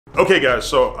Okay guys,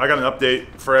 so I got an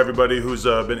update for everybody who's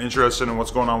been interested in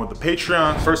what's going on with the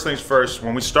Patreon. First things first,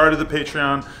 when we started the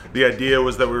Patreon, the idea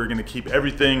was that we were gonna keep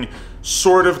everything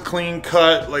sort of clean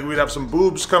cut, like we'd have some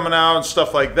boobs coming out and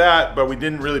stuff like that, but we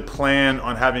didn't really plan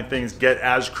on having things get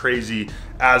as crazy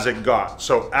as it got.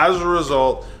 So as a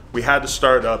result, we had to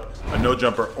start up a No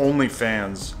Jumper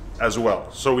OnlyFans as well.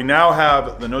 So we now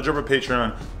have the No Jumper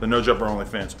Patreon, the No Jumper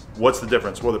OnlyFans. What's the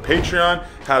difference? Well, the Patreon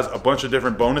has a bunch of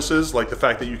different bonuses, like the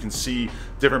fact that you can see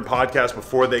different podcasts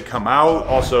before they come out.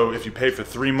 Also, if you pay for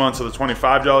 3 months of the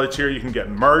 $25 tier, you can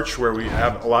get merch, where we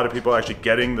have a lot of people actually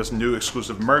getting this new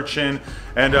exclusive merch in.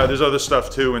 And there's other stuff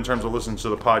too, in terms of listening to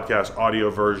the podcast audio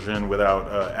version without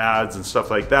ads and stuff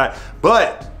like that.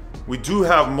 But we do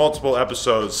have multiple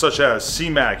episodes, such as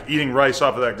C-Mac eating rice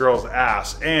off of that girl's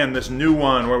ass, and this new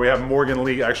one where we have Morgan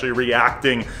Lee actually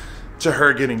reacting to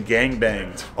her getting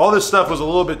gangbanged. All this stuff was a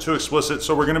little bit too explicit,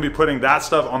 so we're gonna be putting that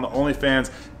stuff on the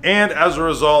OnlyFans, and as a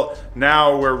result,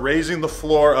 now we're raising the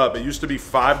floor up. It used to be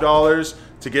 $5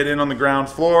 to get in on the ground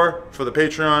floor for the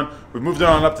Patreon. We've moved it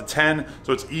on up to 10,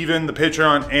 so it's even. The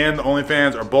Patreon and the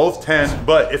OnlyFans are both 10,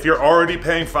 but if you're already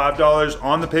paying $5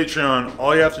 on the Patreon,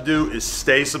 all you have to do is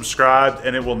stay subscribed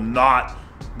and it will not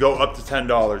go up to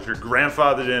 $10. You're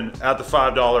grandfathered in at the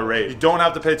 $5 rate. You don't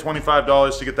have to pay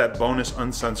 $25 to get that bonus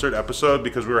uncensored episode,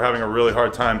 because we were having a really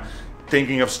hard time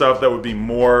thinking of stuff that would be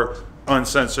more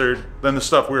uncensored than the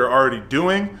stuff we were already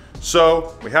doing.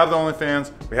 So we have the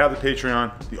OnlyFans, we have the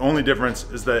Patreon. The only difference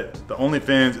is that the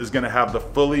OnlyFans is gonna have the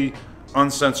fully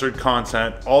uncensored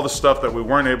content, all the stuff that we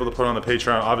weren't able to put on the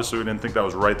Patreon. Obviously, we didn't think that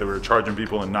was right, that we were charging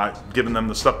people and not giving them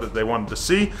the stuff that they wanted to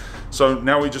see. So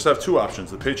now we just have two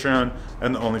options, the Patreon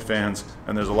and the OnlyFans,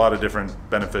 and there's a lot of different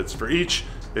benefits for each.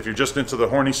 If you're just into the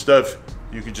horny stuff,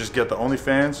 you could just get the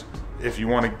OnlyFans. If you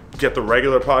want to get the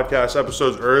regular podcast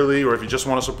episodes early, or if you just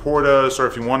want to support us, or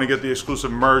if you want to get the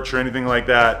exclusive merch or anything like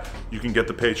that, you can get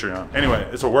the Patreon. Anyway,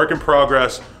 it's a work in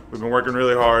progress. We've been working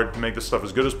really hard to make this stuff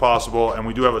as good as possible, and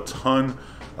we do have a ton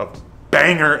of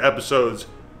banger episodes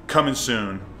coming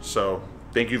soon. So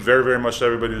thank you very, very much to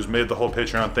everybody who's made the whole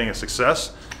Patreon thing a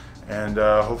success. And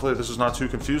hopefully this is not too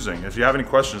confusing. If you have any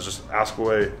questions, just ask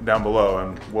away down below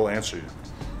and we'll answer you.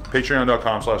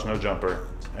 Patreon.com/NoJumper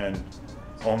and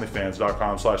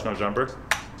OnlyFans.com/NoJumper.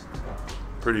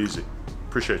 Pretty easy.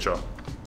 Appreciate y'all.